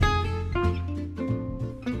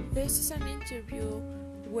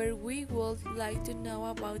where we would like to know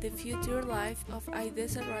about the future life of Aide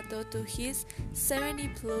Serrato to his 70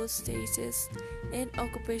 plus stages and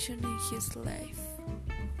occupation in his life.